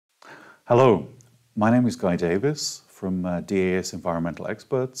Hello, my name is Guy Davies from DAS Environmental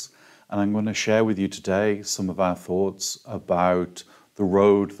Experts, and I'm going to share with you today some of our thoughts about the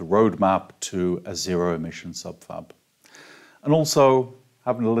roadmap to a zero-emission SubFab. And also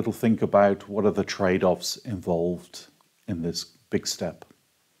having a little think about what are the trade-offs involved in this big step.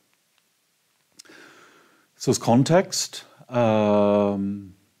 So as context,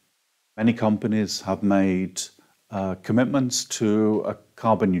 many companies have made commitments to a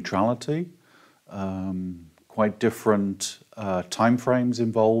carbon neutrality, quite different timeframes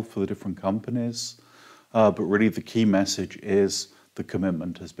involved for the different companies, but really the key message is the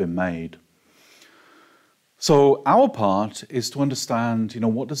commitment has been made. So our part is to understand,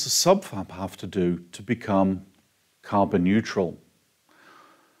 what does a SubFab have to do to become carbon neutral?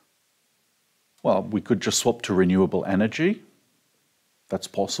 Well, we could just swap to renewable energy. That's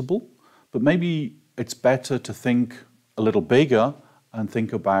possible, but maybe it's better to think a little bigger and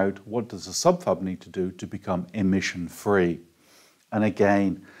think about what does a SubFab need to do to become emission-free. And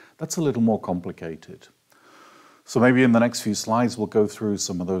again, that's a little more complicated. So maybe in the next few slides, we'll go through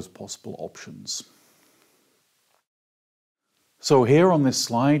some of those possible options. So here on this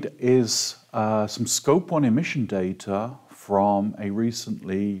slide is some Scope 1 emission data from a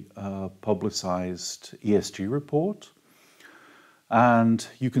recently publicized ESG report. And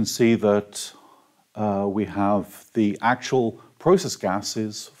you can see that we have the actual process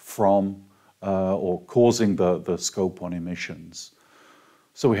gases from or causing the Scope 1 emissions.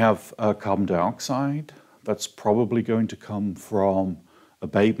 So we have carbon dioxide. That's probably going to come from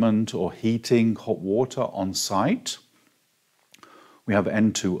abatement or heating hot water on site. We have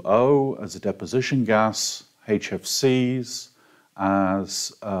N2O as a deposition gas, HFCs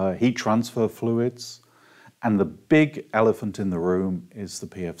as heat transfer fluids, and the big elephant in the room is the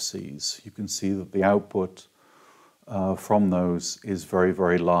PFCs. You can see that the output from those is very,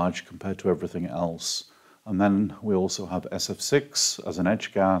 very large compared to everything else. And then we also have SF6 as an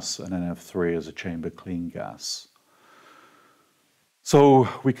edge gas and NF3 as a chamber clean gas. So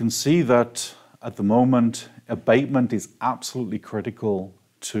we can see that at the moment, abatement is absolutely critical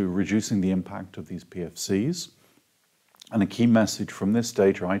to reducing the impact of these PFCs. And a key message from this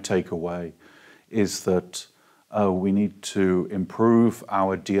data I take away is that we need to improve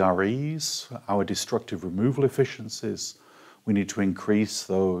our DREs, our destructive removal efficiencies. We need to increase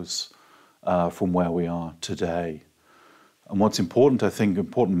those from where we are today. And what's important, I think,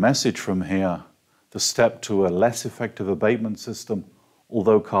 important message from here, the step to a less effective abatement system,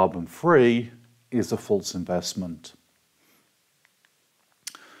 although carbon-free, is a false investment.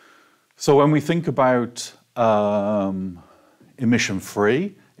 So when we think about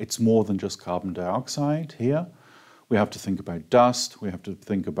emission-free, it's more than just carbon dioxide here. We have to think about dust, we have to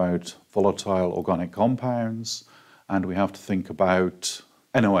think about volatile organic compounds, and we have to think about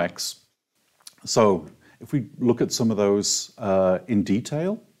NOx. So if we look at some of those in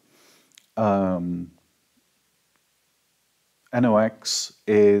detail, NOx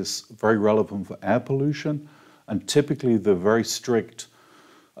is very relevant for air pollution, and typically the very strict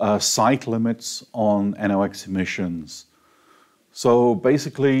site limits on NOx emissions. So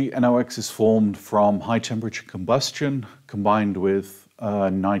basically, NOx is formed from high temperature combustion combined with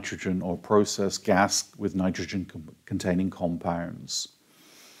nitrogen or processed gas with nitrogen containing compounds.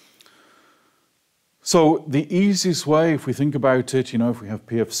 So the easiest way, if we think about it, if we have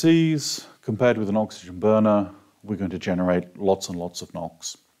PFCs compared with an oxygen burner, we're going to generate lots and lots of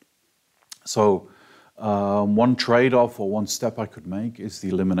NOx. So one trade-off or one step I could make is the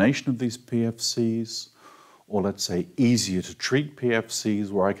elimination of these PFCs, or let's say easier to treat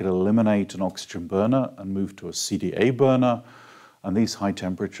PFCs, where I could eliminate an oxygen burner and move to a CDA burner, and these high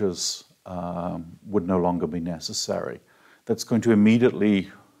temperatures would no longer be necessary. That's going to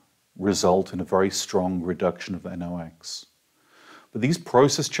immediately result in a very strong reduction of NOx. But these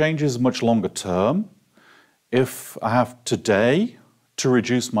process changes are much longer term. If I have today to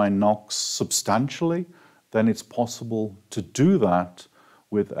reduce my NOx substantially, then it's possible to do that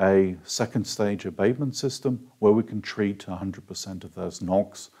with a second stage abatement system where we can treat 100% of those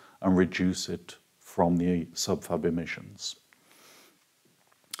NOx and reduce it from the SubFab emissions.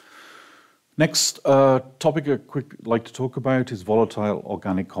 Next topic I'd like to talk about is volatile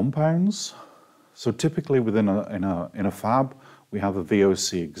organic compounds. So typically within a fab, we have a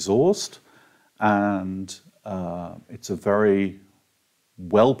VOC exhaust, and it's a very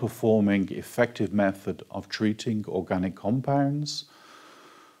well-performing, effective method of treating organic compounds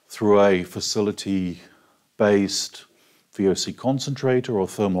through a facility-based VOC concentrator or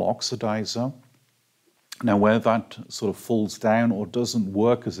thermal oxidizer. Now, where that sort of falls down or doesn't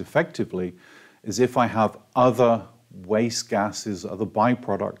work as effectively is if I have other waste gases, other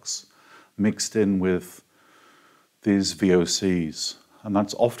byproducts mixed in with these VOCs. And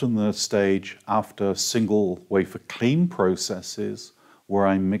that's often the stage after single wafer clean processes where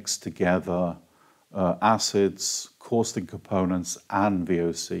I mix together acids, caustic components, and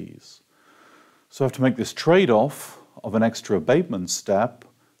VOCs. So I have to make this trade-off of an extra abatement step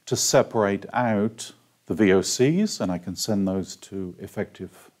to separate out the VOCs, and I can send those to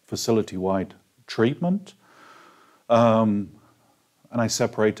effective facility-wide treatment. And I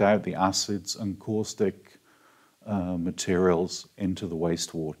separate out the acids and caustic materials into the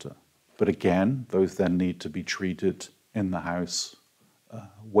wastewater. But again, those then need to be treated in the house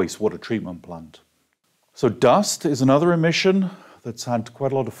wastewater treatment plant. So dust is another emission that's had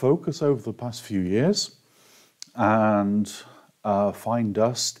quite a lot of focus over the past few years. And fine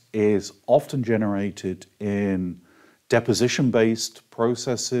dust is often generated in deposition-based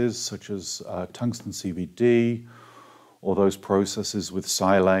processes such as tungsten CVD, or those processes with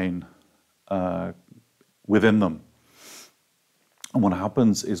silane within them. And what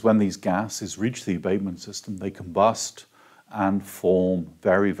happens is when these gases reach the abatement system, they combust and form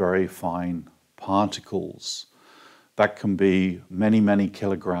very, very fine particles. That can be many, many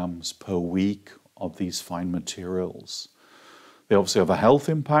kilograms per week of these fine materials. They obviously have a health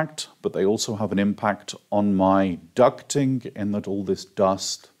impact, but they also have an impact on my ducting in that all this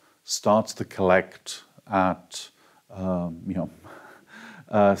dust starts to collect at,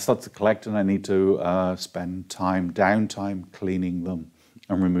 starts to collect, and I need to spend downtime cleaning them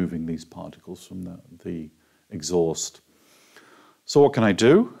and removing these particles from the exhaust. So what can I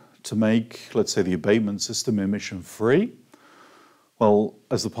do to make, let's say, the abatement system emission-free? Well,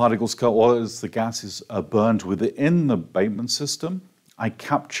 as the particles go, or as the gases are burned within the abatement system, I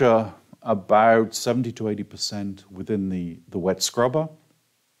capture about 70 to 80% within the wet scrubber,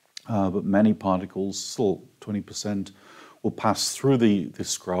 but many particles, still 20%, will pass through the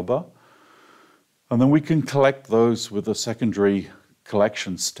scrubber. And then we can collect those with a secondary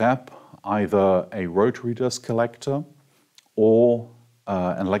collection step, either a rotary dust collector or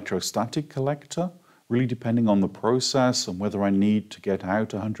an electrostatic collector, really depending on the process and whether I need to get out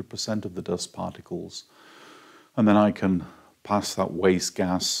 100% of the dust particles. And then I can pass that waste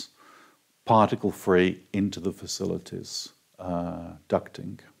gas particle-free into the facilities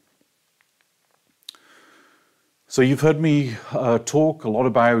ducting. So you've heard me talk a lot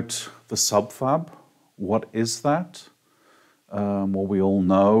about the SubFab. What is that? Well, we all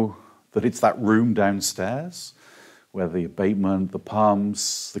know that it's that room downstairs where the abatement, the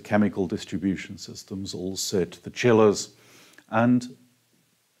pumps, the chemical distribution systems all sit, the chillers, and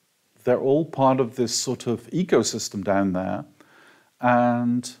they're all part of this sort of ecosystem down there.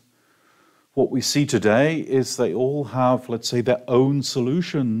 And what we see today is they all have, let's say, their own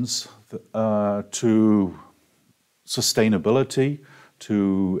solutions to sustainability,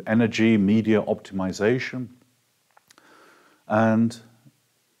 to energy, media optimization. And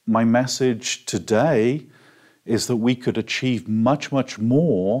my message today is that we could achieve much, much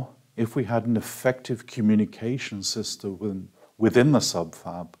more if we had an effective communication system within the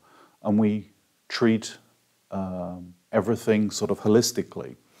SubFab, and we treat everything sort of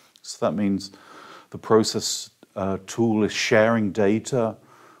holistically. So that means the process tool is sharing data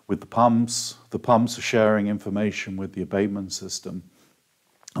with the pumps are sharing information with the abatement system,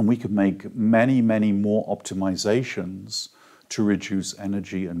 and we could make many, many more optimizations to reduce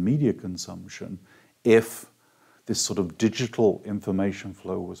energy and media consumption if this sort of digital information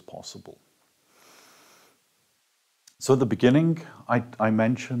flow was possible. So at the beginning, I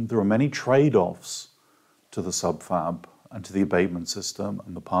mentioned there are many trade-offs to the SubFab and to the abatement system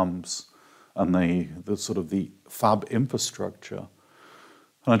and the pumps and the sort of the fab infrastructure.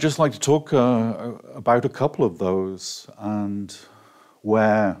 And I'd just like to talk about a couple of those and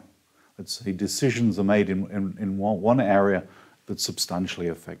where, let's say, decisions are made in one area that substantially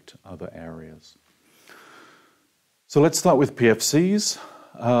affect other areas. So let's start with PFCs.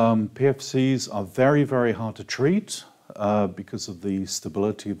 PFCs are very, very hard to treat because of the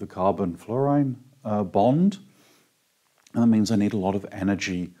stability of the carbon-fluorine bond. And that means I need a lot of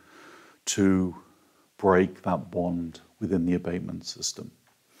energy to break that bond within the abatement system.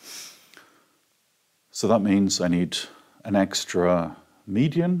 So that means I need an extra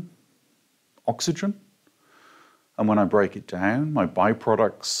medium, oxygen. And when I break it down, my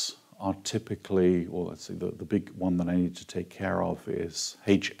byproducts are typically, or let's say the big one that I need to take care of is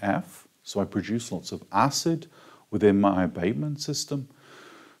HF. So I produce lots of acid within my abatement system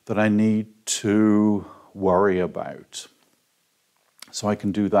that I need to worry about. So I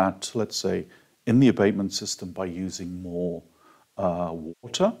can do that, let's say, in the abatement system by using more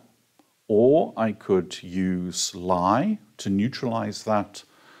water, or I could use lye to neutralize that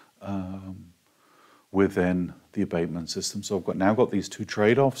within the abatement system. So I've now got these two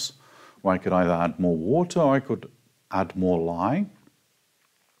trade-offs where I could either add more water or I could add more lye.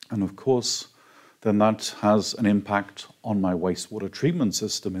 And of course, then that has an impact on my wastewater treatment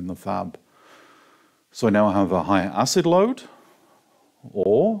system in the fab. So I now have a higher acid load,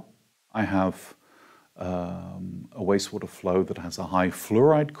 or I have a wastewater flow that has a high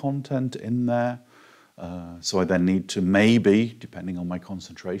fluoride content in there. So I then need to maybe, depending on my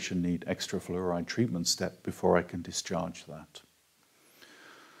concentration, need extra fluoride treatment step before I can discharge that.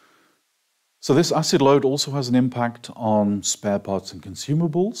 So this acid load also has an impact on spare parts and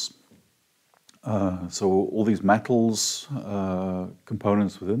consumables. So all these metals,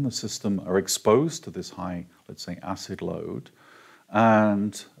 components within the system are exposed to this high, let's say, acid load.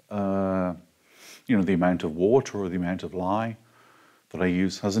 And, the amount of water or the amount of lye that I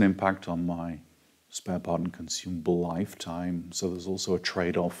use has an impact on my spare part and consumable lifetime. So there's also a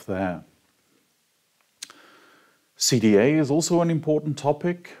trade-off there. CDA is also an important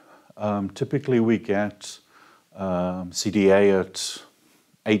topic. Typically we get CDA at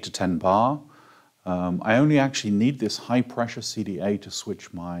 8 to 10 bar. I only actually need this high pressure CDA to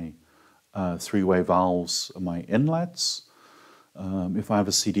switch my three-way valves and my inlets. If I have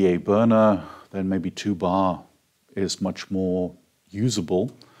a CDA burner, then maybe 2 bar is much more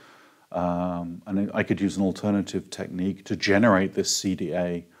usable. And I could use an alternative technique to generate this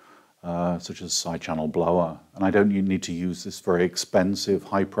CDA, such as side channel blower. And I don't need to use this very expensive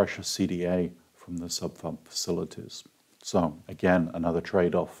high pressure CDA from the SubFab facilities. So again, another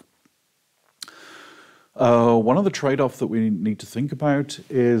trade-off. One of the trade-offs that we need to think about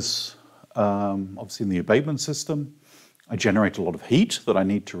is, obviously in the abatement system, I generate a lot of heat that I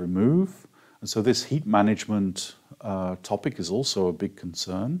need to remove. And so this heat management topic is also a big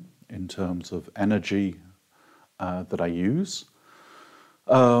concern in terms of energy that I use.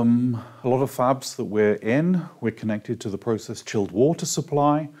 A lot of fabs that we're in, we're connected to the process chilled water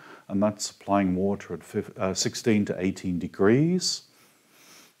supply, and that's supplying water at 16 to 18 degrees.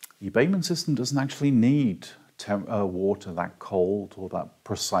 The abatement system doesn't actually need water that cold or that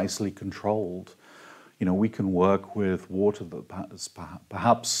precisely controlled. We can work with water that is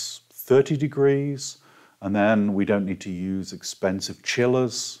perhaps 30 degrees, and then we don't need to use expensive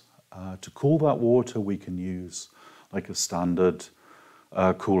chillers to cool that water. We can use like a standard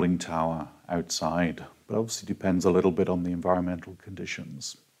cooling tower outside, but obviously depends a little bit on the environmental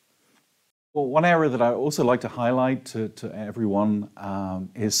conditions. Well, one area that I also like to highlight to everyone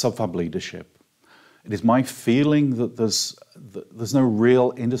is SubHub Leadership. It is my feeling that there's no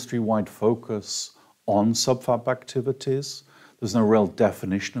real industry-wide focus on SubFab activities. There's no real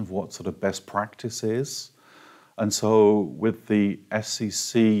definition of what sort of best practice is. And so with the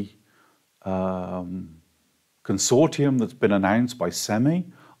SCC consortium that's been announced by SEMI,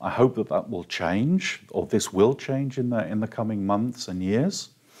 I hope that will change, or this will change in the coming months and years.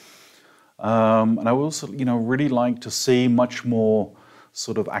 And I also, really like to see much more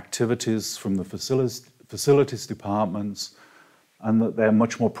sort of activities from the facilities departments, and that they're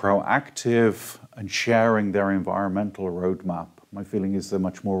much more proactive and sharing their environmental roadmap. My feeling is they're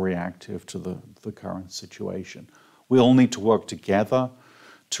much more reactive to the current situation. We all need to work together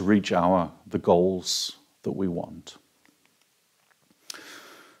to reach the goals that we want.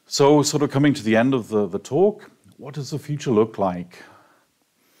 So sort of coming to the end of the talk, what does the future look like?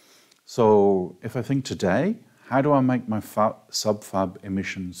 So if I think today, how do I make my SubFab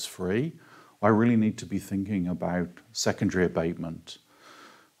emissions free? I really need to be thinking about secondary abatement.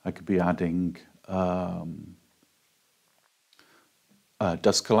 I could be adding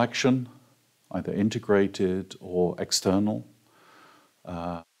dust collection, either integrated or external.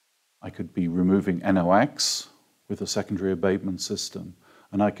 I could be removing NOx with a secondary abatement system,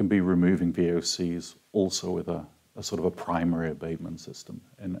 and I can be removing VOCs also with a sort of a primary abatement system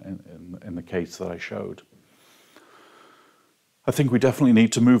in the case that I showed. I think we definitely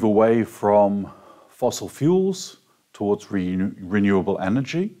need to move away from fossil fuels towards renewable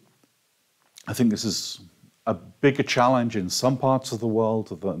energy. I think this is a bigger challenge in some parts of the world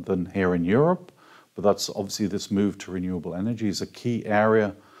than here in Europe, but that's obviously this move to renewable energy is a key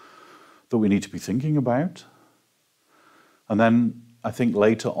area that we need to be thinking about. And then I think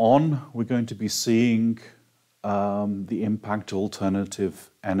later on we're going to be seeing the impact of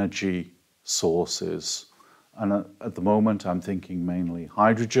alternative energy sources. And at the moment, I'm thinking mainly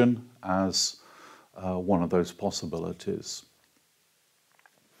hydrogen as one of those possibilities.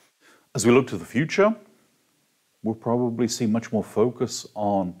 As we look to the future, we'll probably see much more focus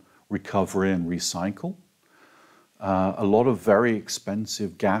on recovery and recycle. A lot of very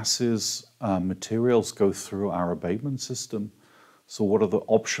expensive gases, materials go through our abatement system. So what are the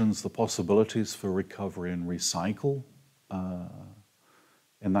options, the possibilities for recovery and recycle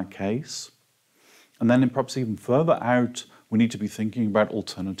in that case? And then perhaps even further out, we need to be thinking about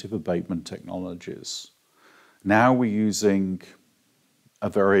alternative abatement technologies. Now we're using a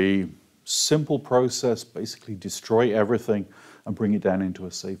very simple process, basically destroy everything and bring it down into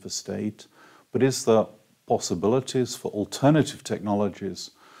a safer state. But is there possibilities for alternative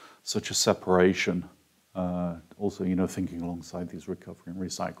technologies such as separation, also, thinking alongside these recovery and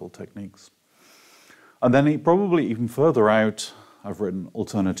recycle techniques. And then probably even further out, I've written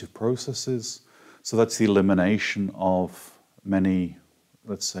alternative processes. So that's the elimination of many,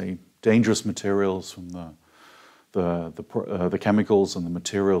 let's say, dangerous materials from the chemicals and the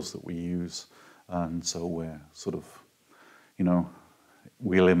materials that we use. And so we're sort of,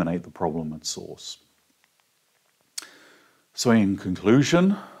 we eliminate the problem at source. So in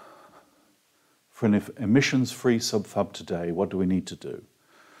conclusion, for an emissions-free SubFab today, what do we need to do?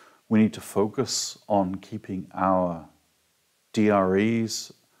 We need to focus on keeping our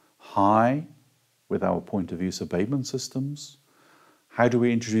DREs high with our point-of-use abatement systems. How do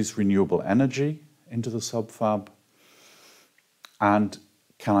we introduce renewable energy into the SubFab? And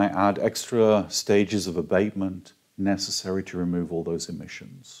can I add extra stages of abatement necessary to remove all those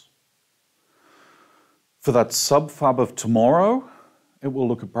emissions? For that SubFab of tomorrow, it will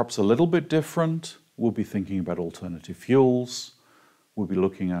look perhaps a little bit different. We'll be thinking about alternative fuels. We'll be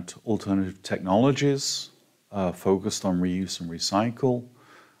looking at alternative technologies focused on reuse and recycle.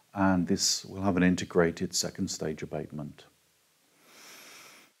 And this will have an integrated second stage abatement.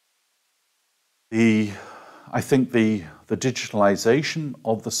 I think the digitalization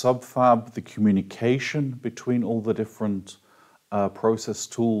of the SubFab, the communication between all the different process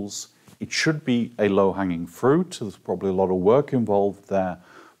tools, it should be a low-hanging fruit. There's probably a lot of work involved there,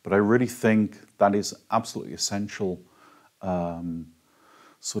 but I really think that is absolutely essential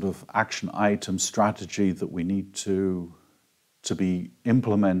sort of action item strategy that we need to be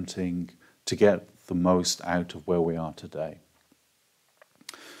implementing to get the most out of where we are today.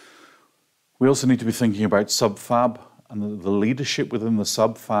 We also need to be thinking about SubFab and the leadership within the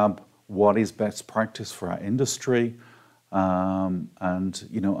SubFab, what is best practice for our industry, and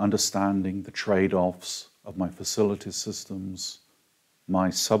understanding the trade-offs of my facility systems, my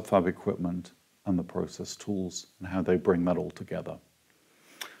SubFab equipment, and the process tools, and how they bring that all together.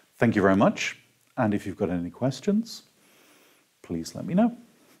 Thank you very much, and if you've got any questions, please let me know.